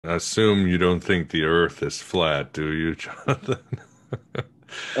I assume you don't think the Earth is flat, do you, Jonathan? I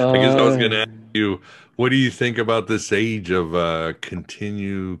guess I was Uh, going to ask you, what do you think about this age of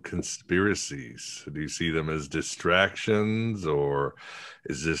continued conspiracies? Do you see them as distractions, or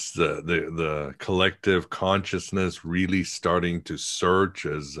is this the collective consciousness really starting to search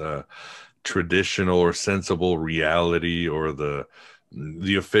as traditional or sensible reality, or the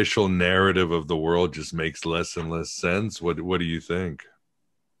official narrative of the world just makes less and less sense? What do you think?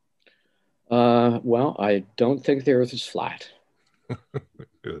 well, I don't think the Earth is flat.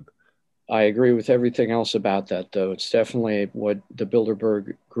 Good. I agree with everything else about that, though. It's definitely what the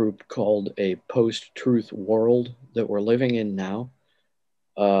Bilderberg group called a post-truth world that we're living in now.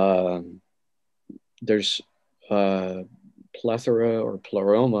 Um there's a plethora or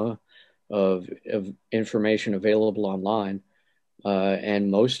pleroma of information available online, and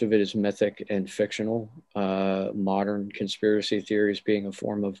most of it is mythic and fictional. Modern conspiracy theories being a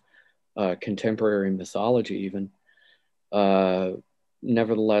form of contemporary mythology, even. Uh,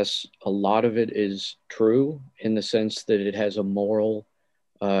 Nevertheless, a lot of it is true in the sense that it has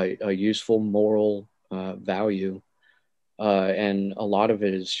a useful moral value, and a lot of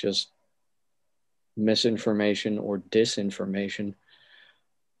it is just misinformation or disinformation.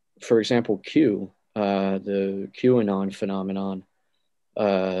 For example, the QAnon phenomenon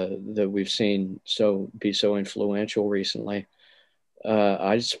that we've seen be so influential recently.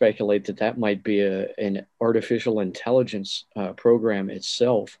 I'd speculate that that might be an artificial intelligence program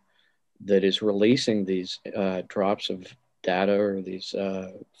itself that is releasing these drops of data or these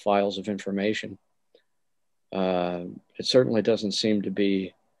files of information. It certainly doesn't seem to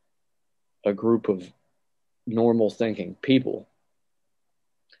be a group of normal thinking people.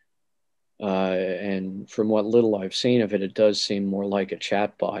 And from what little I've seen of it, it does seem more like a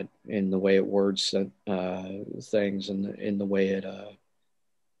chatbot in the way it words things and in the way it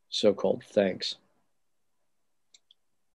so-called thinks.